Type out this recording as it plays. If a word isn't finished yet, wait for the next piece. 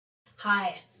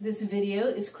Hi, this video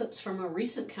is clips from a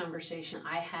recent conversation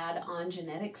I had on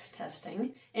genetics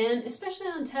testing, and especially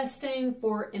on testing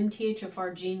for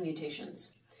MTHFR gene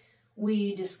mutations.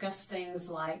 We discussed things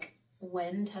like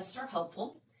when tests are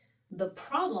helpful, the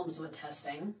problems with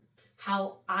testing,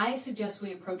 how I suggest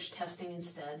we approach testing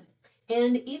instead,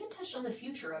 and even touched on the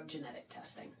future of genetic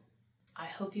testing. I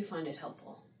hope you find it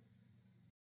helpful.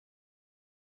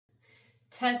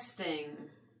 Testing.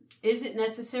 Is it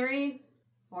necessary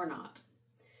or not?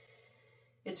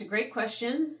 It's a great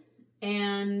question,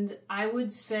 and I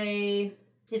would say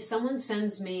if someone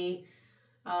sends me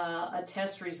a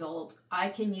test result, I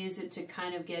can use it to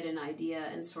kind of get an idea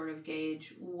and sort of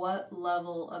gauge what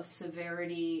level of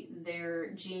severity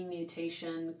their gene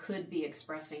mutation could be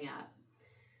expressing at.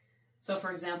 So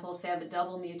for example, if they have a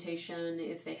double mutation,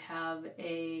 if they have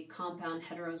a compound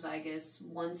heterozygous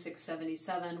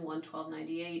 1,677,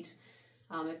 1,1298,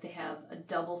 if they have a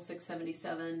double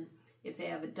 677, if they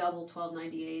have a double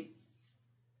 1298,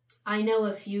 I know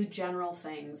a few general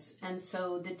things, and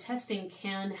so the testing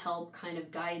can help kind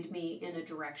of guide me in a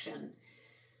direction.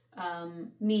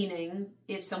 Meaning,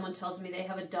 if someone tells me they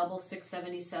have a double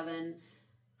 677,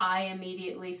 I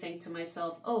immediately think to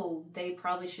myself, oh, they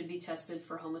probably should be tested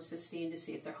for homocysteine to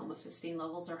see if their homocysteine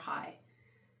levels are high.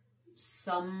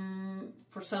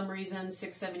 For some reason,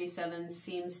 677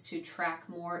 seems to track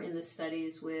more in the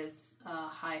studies with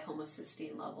high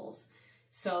homocysteine levels.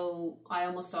 So I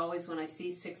almost always, when I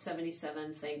see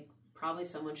 677, think probably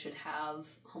someone should have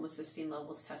homocysteine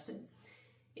levels tested.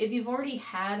 If you've already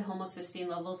had homocysteine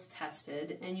levels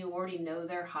tested and you already know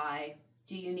they're high,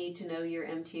 do you need to know your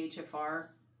MTHFR?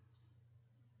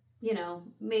 You know,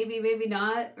 maybe, maybe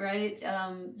not, right?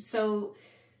 So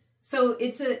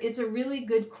it's a really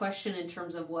good question in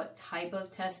terms of what type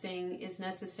of testing is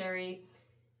necessary.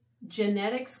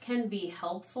 Genetics can be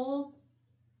helpful,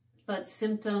 but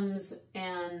symptoms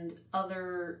and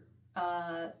other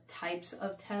types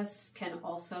of tests can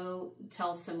also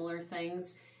tell similar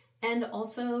things, and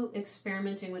also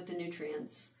experimenting with the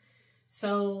nutrients.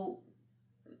 So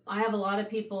I have a lot of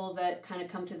people that kind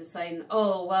of come to the site and,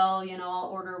 oh, well, you know,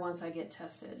 I'll order once I get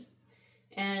tested.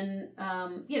 And,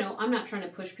 you know, I'm not trying to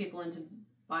push people into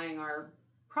buying our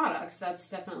products. That's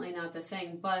definitely not the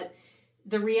thing. But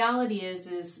the reality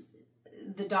is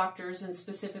the doctors, and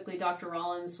specifically Dr.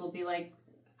 Rollins, will be like,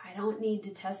 I don't need to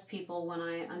test people when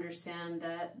I understand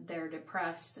that they're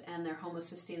depressed and their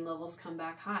homocysteine levels come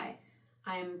back high.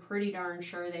 I am pretty darn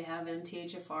sure they have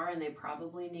MTHFR and they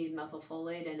probably need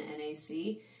methylfolate and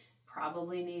NAC,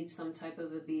 probably need some type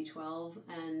of a B12,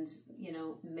 and, you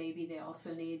know, maybe they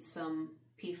also need some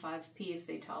P5P if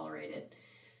they tolerate it.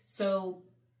 So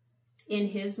in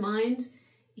his mind,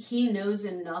 he knows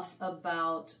enough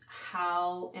about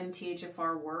how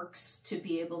MTHFR works to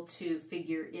be able to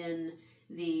figure in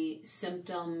the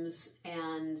symptoms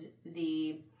and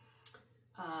the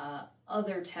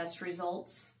other test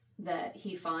results that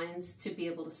he finds to be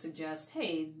able to suggest,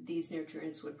 hey, these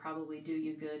nutrients would probably do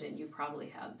you good and you probably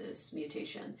have this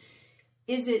mutation.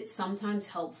 Is it sometimes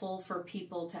helpful for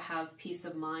people to have peace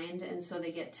of mind and so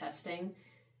they get testing?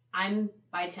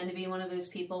 I tend to be one of those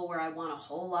people where I want a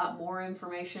whole lot more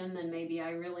information than maybe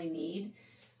I really need.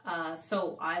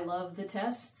 So I love the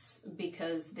tests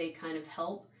because they kind of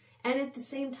help. And at the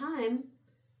same time,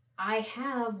 I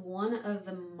have one of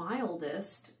the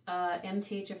mildest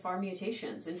MTHFR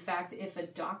mutations. In fact, if a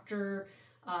doctor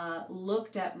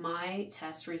looked at my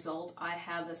test result, I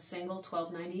have a single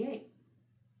 1298.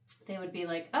 They would be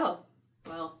like, oh,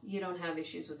 well, you don't have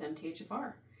issues with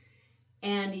MTHFR.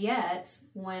 And yet,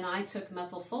 when I took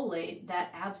methylfolate,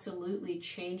 that absolutely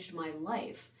changed my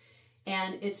life.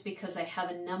 And it's because I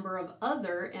have a number of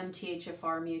other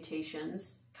MTHFR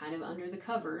mutations, kind of under the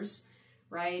covers,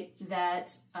 right,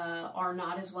 that are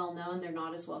not as well known, they're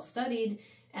not as well studied,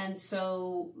 and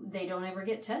so they don't ever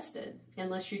get tested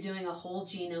unless you're doing a whole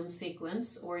genome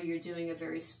sequence or you're doing a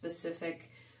very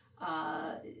specific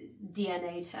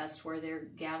DNA test where they're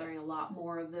gathering a lot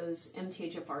more of those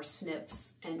MTHFR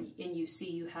SNPs, and you see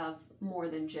you have more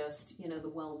than just, you know, the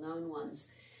well-known ones.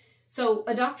 So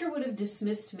a doctor would have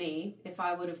dismissed me if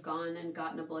I would have gone and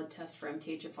gotten a blood test for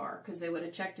MTHFR, because they would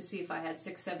have checked to see if I had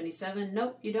 677.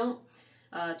 Nope, you don't.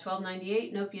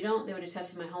 1298. Nope, you don't. They would have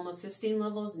tested my homocysteine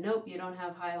levels. Nope, you don't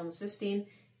have high homocysteine.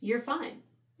 You're fine.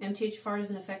 MTHFR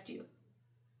doesn't affect you.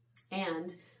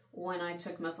 And when I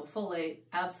took methylfolate,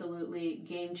 absolutely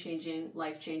game-changing,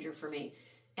 life-changer for me.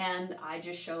 And I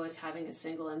just show as having a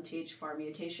single MTHFR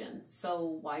mutation.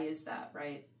 So why is that,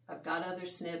 right? I've got other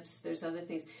SNPs, there's other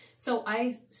things. So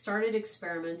I started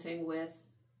experimenting with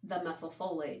the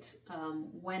methylfolate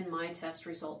when my test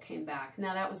result came back.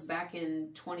 Now that was back in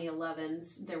 2011.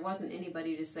 There wasn't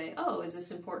anybody to say, oh, is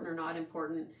this important or not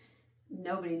important?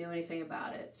 Nobody knew anything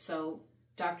about it. So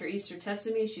Dr. Easter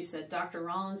tested me. She said, Dr.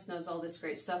 Rollins knows all this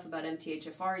great stuff about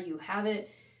MTHFR. You have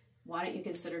it. Why don't you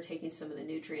consider taking some of the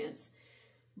nutrients?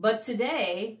 But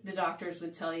today, the doctors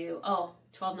would tell you, oh,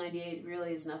 1298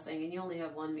 really is nothing, and you only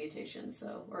have one mutation,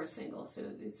 so, or a single, so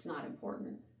it's not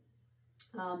important.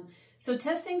 So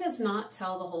testing does not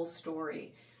tell the whole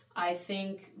story. I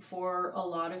think for a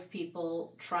lot of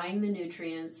people, trying the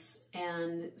nutrients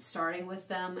and starting with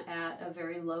them at a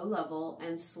very low level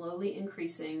and slowly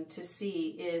increasing to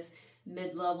see if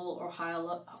mid-level or high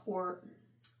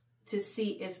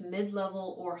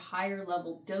mid-level or higher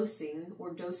level dosing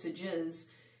or dosages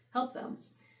help them.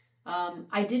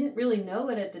 I didn't really know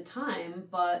it at the time,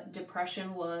 but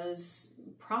depression was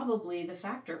probably the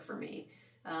factor for me.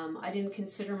 I didn't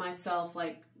consider myself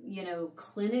like, you know,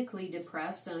 clinically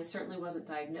depressed, and I certainly wasn't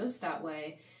diagnosed that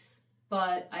way,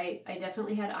 but I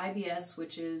definitely had IBS,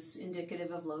 which is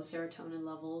indicative of low serotonin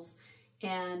levels,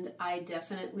 and I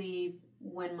definitely,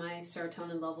 when my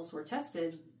serotonin levels were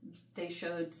tested, they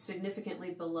showed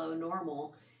significantly below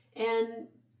normal. And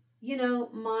you know,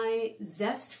 my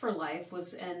zest for life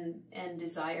was and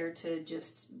desire to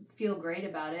just feel great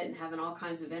about it and having all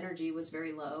kinds of energy was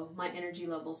very low. My energy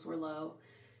levels were low.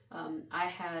 I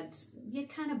had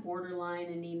kind of borderline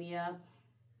anemia.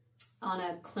 On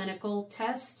a clinical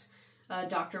test, a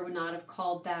doctor would not have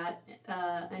called that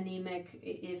anemic.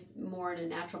 If more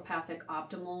in a naturopathic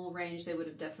optimal range, they would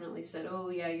have definitely said,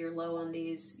 oh yeah, you're low on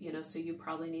these, you know, so you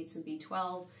probably need some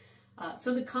B12.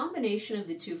 So the combination of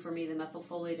the two for me, the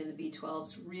methylfolate and the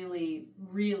B12s, really,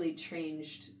 really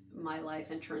changed my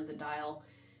life and turned the dial.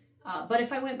 But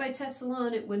if I went by tests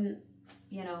alone, it wouldn't,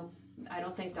 you know, I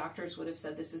don't think doctors would have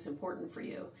said this is important for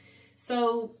you.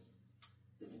 So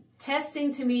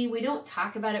testing, to me, we don't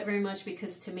talk about it very much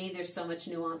because to me there's so much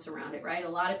nuance around it, right? A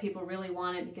lot of people really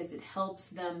want it because it helps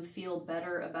them feel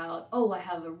better about, oh, I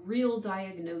have a real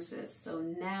diagnosis, so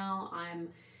now I'm,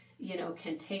 you know,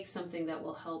 can take something that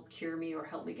will help cure me or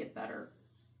help me get better.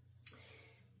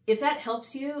 If that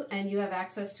helps you and you have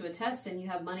access to a test and you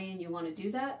have money and you want to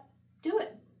do that, do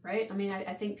it, right? I mean,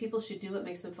 I think people should do what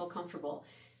makes them feel comfortable.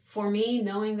 For me,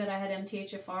 knowing that I had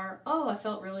MTHFR, oh, I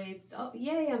felt really, oh,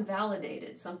 yay, I'm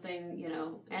validated, something, you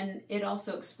know, and it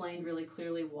also explained really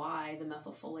clearly why the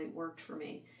methylfolate worked for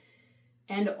me.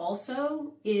 And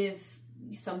also, if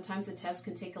sometimes a test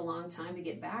can take a long time to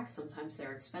get back, sometimes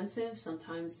they're expensive,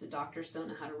 sometimes the doctors don't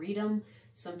know how to read them,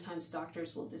 sometimes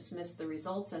doctors will dismiss the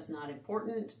results as not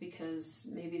important because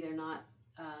maybe they're not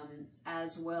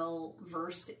as well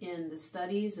versed in the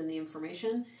studies and the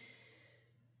information.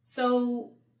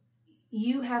 So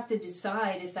you have to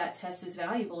decide if that test is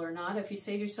valuable or not. If you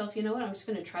say to yourself, you know what, I'm just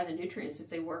going to try the nutrients. If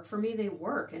they work for me, they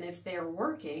work. And if they're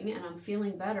working and I'm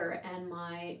feeling better and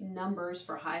my numbers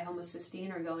for high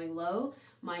homocysteine are going low,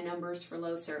 my numbers for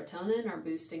low serotonin are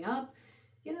boosting up,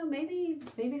 you know, maybe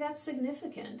that's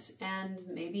significant. And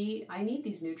maybe I need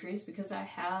these nutrients because I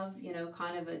have, you know,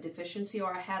 kind of a deficiency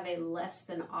or I have a less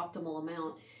than optimal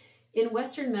amount. In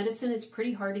Western medicine, it's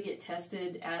pretty hard to get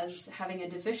tested as having a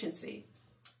deficiency.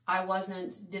 I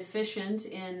wasn't deficient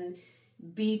in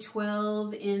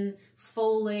B12, in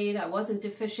folate. I wasn't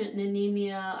deficient in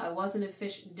anemia. I wasn't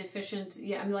deficient.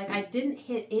 Yeah, I mean, like I didn't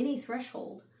hit any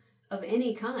threshold of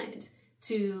any kind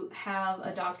to have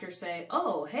a doctor say,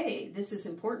 oh, hey, this is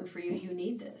important for you. You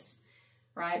need this,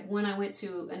 right? When I went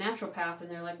to a naturopath and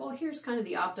they're like, well, here's kind of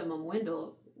the optimum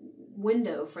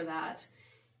window for that.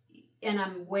 And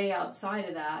I'm way outside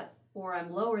of that, or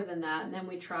I'm lower than that. And then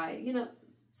we try, you know,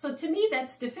 so to me,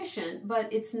 that's deficient,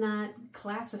 but it's not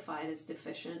classified as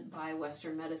deficient by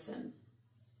Western medicine.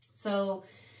 So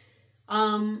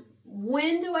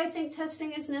when do I think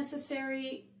testing is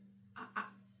necessary?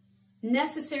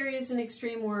 Necessary is an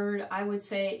extreme word. I would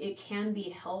say it can be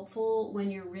helpful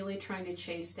when you're really trying to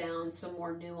chase down some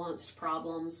more nuanced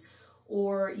problems,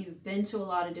 or you've been to a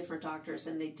lot of different doctors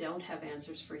and they don't have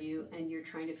answers for you and you're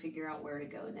trying to figure out where to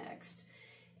go next.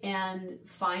 And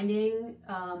finding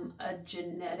a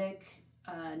genetic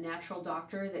natural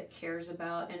doctor that cares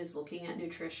about and is looking at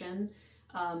nutrition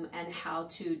and how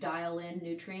to dial in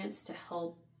nutrients to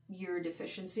help your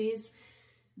deficiencies,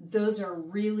 those are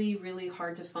really, really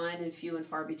hard to find and few and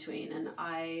far between. And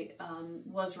I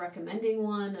was recommending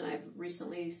one, and I've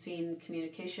recently seen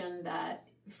communication that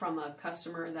from a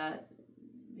customer that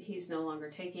he's no longer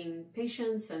taking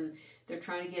patients and they're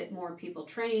trying to get more people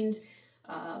trained.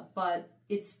 But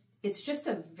it's just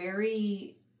a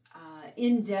very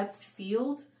in-depth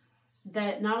field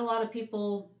that not a lot of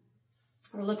people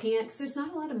we're looking at, because there's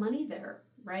not a lot of money there,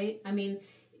 right? I mean,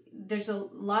 there's a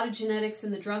lot of genetics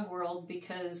in the drug world,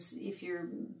 because if you're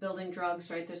building drugs,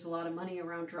 right, there's a lot of money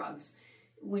around drugs.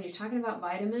 When you're talking about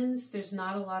vitamins, there's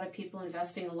not a lot of people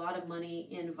investing a lot of money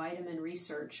in vitamin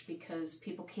research, because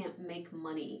people can't make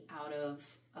money out of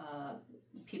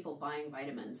people buying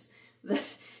vitamins.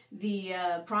 The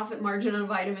profit margin on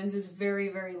vitamins is very,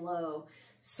 very low.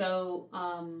 So,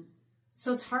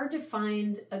 so it's hard to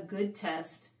find a good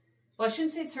test. Well, I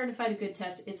shouldn't say it's hard to find a good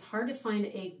test. It's hard to find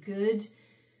a good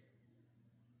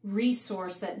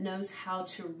resource that knows how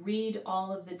to read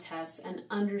all of the tests and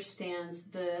understands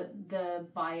the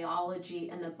biology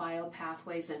and the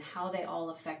biopathways and how they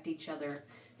all affect each other.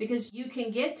 Because you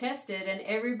can get tested and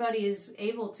everybody is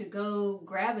able to go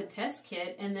grab a test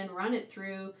kit and then run it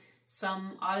through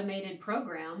some automated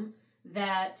program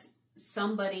that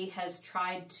somebody has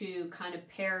tried to kind of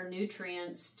pair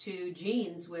nutrients to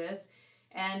genes with.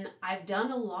 And I've done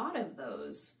a lot of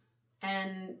those,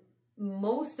 and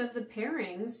most of the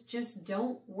pairings just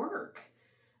don't work,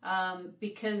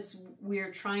 because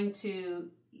we're trying to,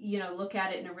 you know, look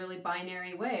at it in a really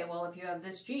binary way. Well, if you have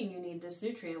this gene, you need this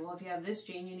nutrient. Well, if you have this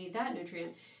gene, you need that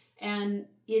nutrient. And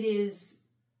it is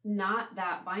not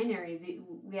that binary.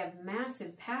 We have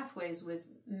massive pathways with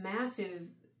massive,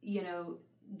 you know,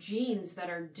 genes that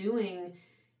are doing,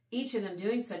 each of them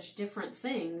doing such different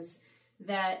things,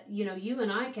 that, you know, you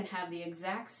and I can have the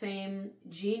exact same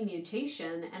gene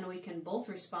mutation and we can both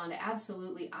respond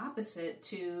absolutely opposite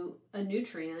to a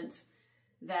nutrient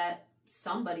that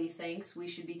somebody thinks we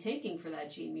should be taking for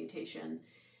that gene mutation.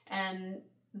 And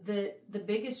the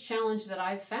biggest challenge that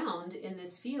I've found in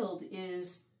this field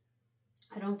is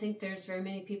I don't think there's very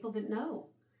many people that know.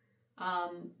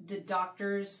 The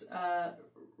doctors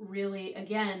really,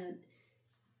 again,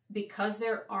 because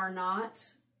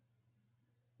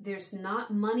there's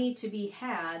not money to be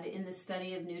had in the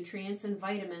study of nutrients and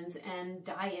vitamins and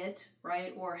diet,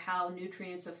 right, or how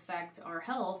nutrients affect our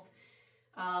health.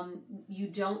 You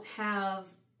don't have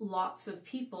lots of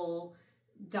people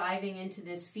diving into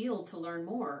this field to learn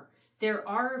more. There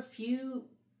are a few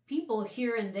people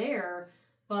here and there,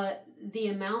 but the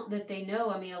amount that they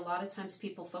know, I mean, a lot of times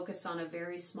people focus on a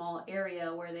very small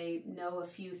area where they know a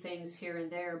few things here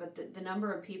and there, but the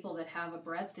number of people that have a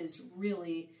breadth is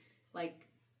really, like,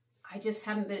 I just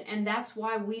haven't been, and that's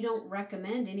why we don't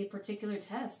recommend any particular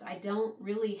test. I don't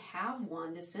really have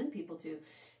one to send people to.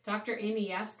 Dr. Amy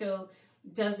Yasko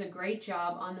does a great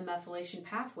job on the methylation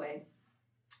pathway.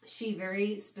 She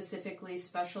very specifically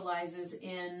specializes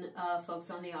in folks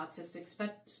on the autistic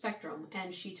spectrum,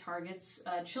 and she targets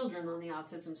children on the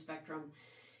autism spectrum.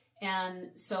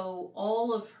 And so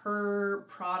all of her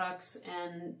products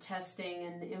and testing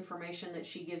and information that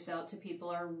she gives out to people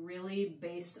are really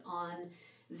based on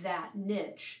that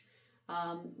niche,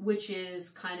 which is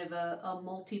kind of a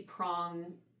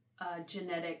multi-prong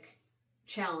genetic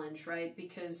challenge, right?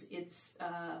 Because it's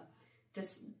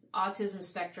this autism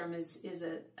spectrum is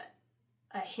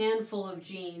a handful of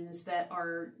genes that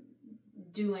are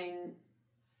doing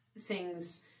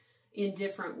things in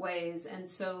different ways. And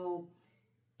so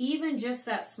even just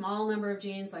that small number of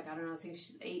genes, like, I don't know, I think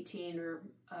she's 18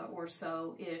 or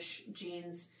so-ish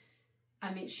genes,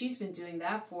 I mean, she's been doing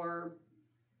that for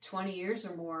 20 years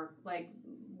or more, like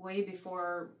way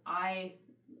before I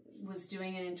was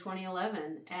doing it in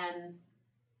 2011. And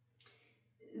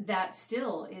that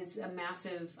still is a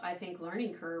massive, I think,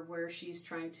 learning curve where she's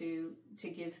trying to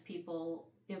give people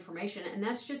information. And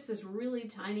that's just this really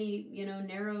tiny, you know,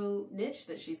 narrow niche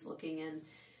that she's looking in.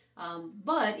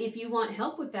 But if you want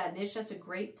help with that niche, that's a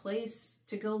great place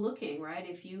to go looking, right?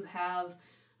 If you have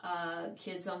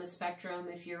kids on the spectrum,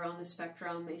 if you're on the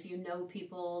spectrum, if you know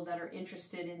people that are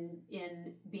interested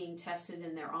in being tested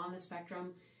and they're on the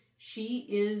spectrum, she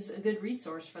is a good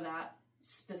resource for that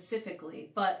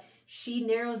specifically. But she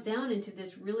narrows down into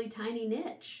this really tiny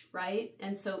niche, right?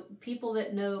 And so people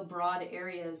that know broad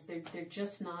areas, they're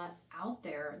just not out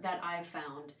there that I've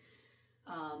found.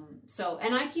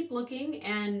 And I keep looking,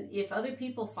 and if other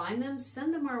people find them,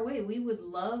 send them our way. We would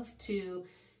love to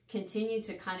continue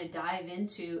to kind of dive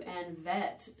into and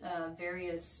vet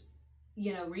various,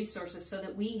 you know, resources so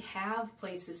that we have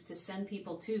places to send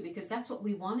people to, because that's what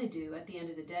we want to do at the end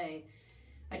of the day.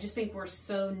 I just think we're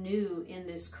so new in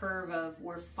this curve of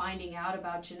we're finding out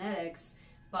about genetics,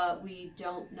 but we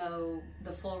don't know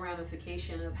the full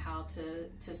ramification of how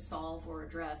to solve or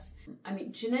address. I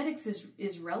mean, genetics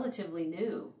is relatively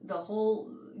new. The whole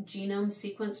genome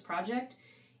sequence project,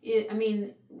 I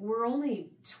mean, we're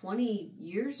only 20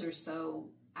 years or so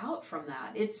out from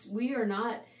that. We are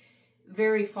not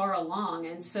very far along.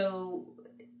 And so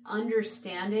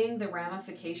understanding the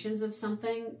ramifications of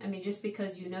something. I mean, just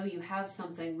because you know you have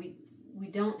something, we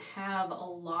don't have a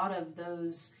lot of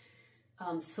those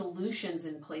solutions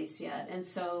in place yet. And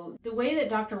so the way that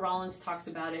Dr. Rollins talks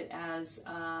about it as,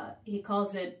 he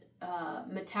calls it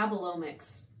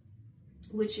metabolomics,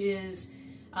 which is,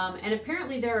 and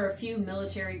apparently there are a few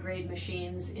military grade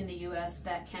machines in the US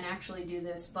that can actually do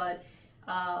this, but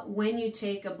when you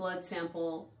take a blood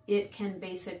sample, it can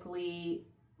basically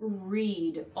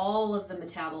read all of the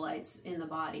metabolites in the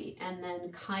body and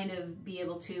then kind of be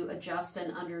able to adjust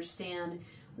and understand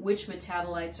which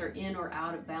metabolites are in or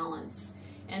out of balance.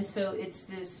 And so it's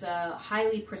this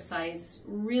highly precise,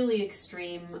 really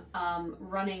extreme,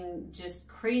 running just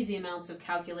crazy amounts of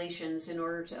calculations in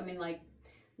order to, I mean, like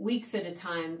weeks at a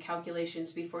time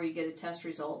calculations before you get a test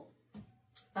result.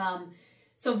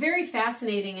 So very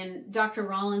fascinating, and Dr.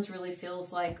 Rollins really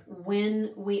feels like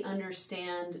when we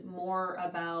understand more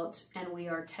about and we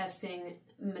are testing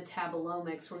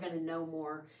metabolomics, we're going to know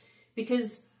more.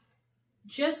 Because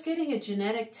just getting a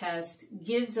genetic test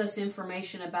gives us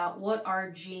information about what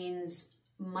our genes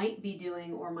might be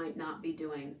doing or might not be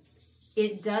doing.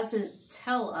 It doesn't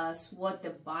tell us what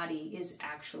the body is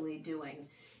actually doing.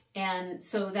 And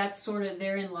so that's sort of,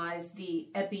 therein lies the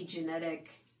epigenetic,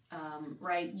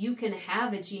 right? You can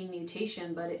have a gene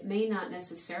mutation, but it may not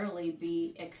necessarily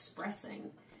be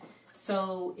expressing.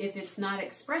 So if it's not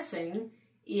expressing,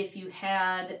 if you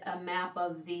had a map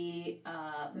of the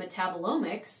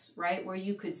metabolomics, right, where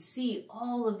you could see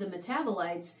all of the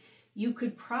metabolites, you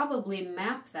could probably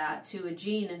map that to a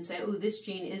gene and say, oh, this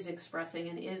gene is expressing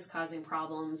and is causing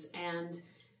problems. And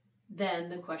then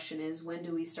the question is, when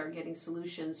do we start getting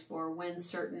solutions for when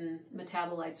certain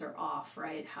metabolites are off,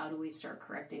 right? How do we start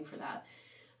correcting for that?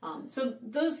 So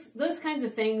those kinds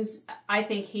of things, I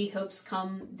think he hopes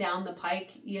come down the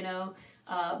pike, you know,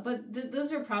 but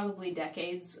those are probably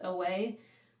decades away.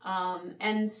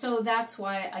 And so that's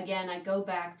why, again, I go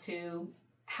back to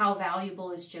how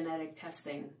valuable is genetic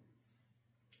testing.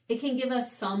 It can give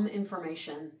us some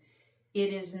information.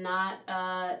 It is not,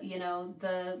 you know,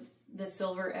 the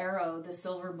silver arrow, the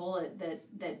silver bullet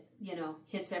that you know,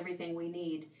 hits everything we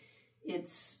need.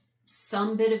 It's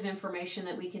some bit of information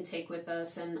that we can take with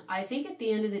us. And I think at the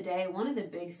end of the day, one of the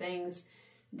big things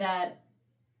that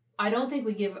I don't think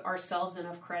we give ourselves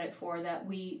enough credit for, that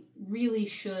we really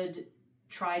should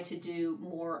try to do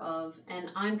more of,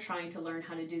 and I'm trying to learn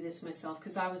how to do this myself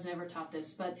because I was never taught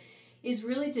this, but is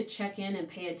really to check in and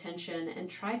pay attention and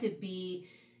try to be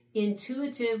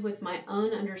intuitive with my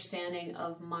own understanding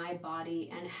of my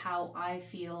body and how I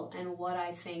feel and what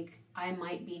I think I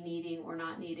might be needing or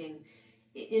not needing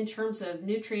in terms of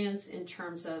nutrients, in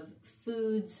terms of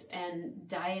foods and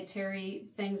dietary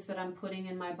things that I'm putting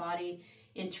in my body,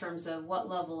 in terms of what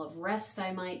level of rest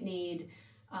I might need,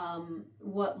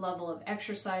 what level of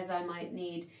exercise I might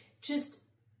need, just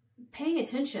paying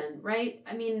attention, right?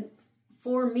 I mean,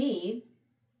 for me,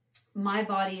 my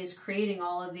body is creating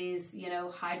all of these, you know,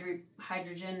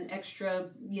 hydrogen extra,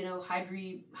 you know,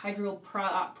 hydrogen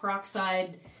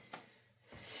peroxide.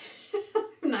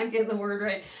 I'm not getting the word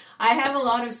right. I have a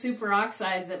lot of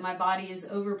superoxides that my body is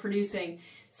overproducing.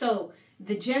 So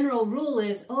the general rule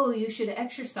is, oh, you should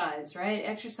exercise, right?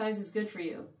 Exercise is good for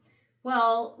you.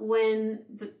 Well, when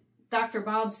Dr.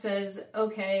 Bob says,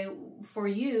 okay, for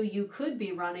you, you could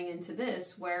be running into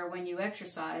this, where when you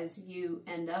exercise, you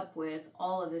end up with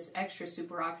all of this extra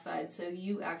superoxide. So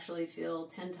you actually feel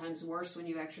 10 times worse when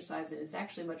you exercise, and it's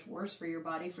actually much worse for your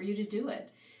body for you to do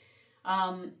it.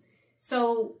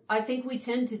 So I think we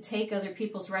tend to take other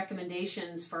people's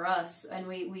recommendations for us, and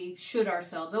we should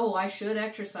ourselves. Oh, I should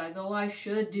exercise. Oh, I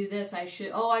should do this. I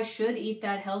should eat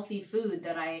that healthy food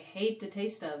that I hate the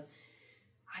taste of.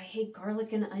 I hate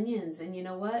garlic and onions, and you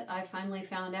know what? I finally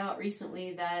found out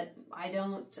recently that I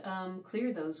don't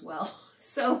clear those well.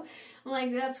 So I'm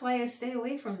like, that's why I stay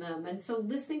away from them. And so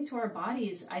listening to our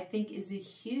bodies, I think, is a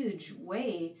huge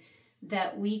way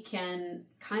that we can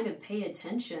kind of pay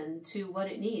attention to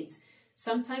what it needs.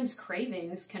 Sometimes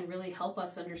cravings can really help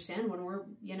us understand when we're,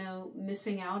 you know,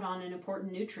 missing out on an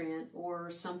important nutrient or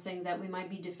something that we might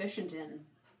be deficient in.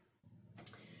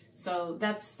 So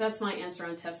that's my answer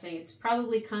on testing. It's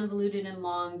probably convoluted and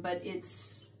long, but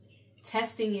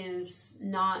testing is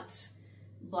not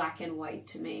black and white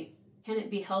to me. Can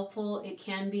it be helpful? It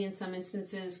can be in some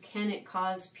instances. Can it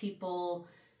cause people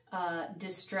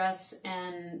distress,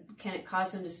 and can it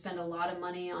cause them to spend a lot of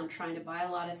money on trying to buy a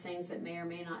lot of things that may or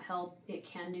may not help? It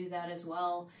can do that as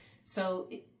well. So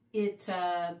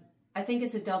I think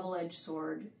it's a double-edged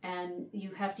sword, and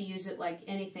you have to use it like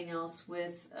anything else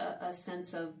with a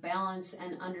sense of balance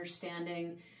and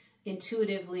understanding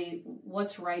intuitively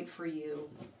what's right for you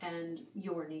and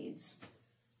your needs.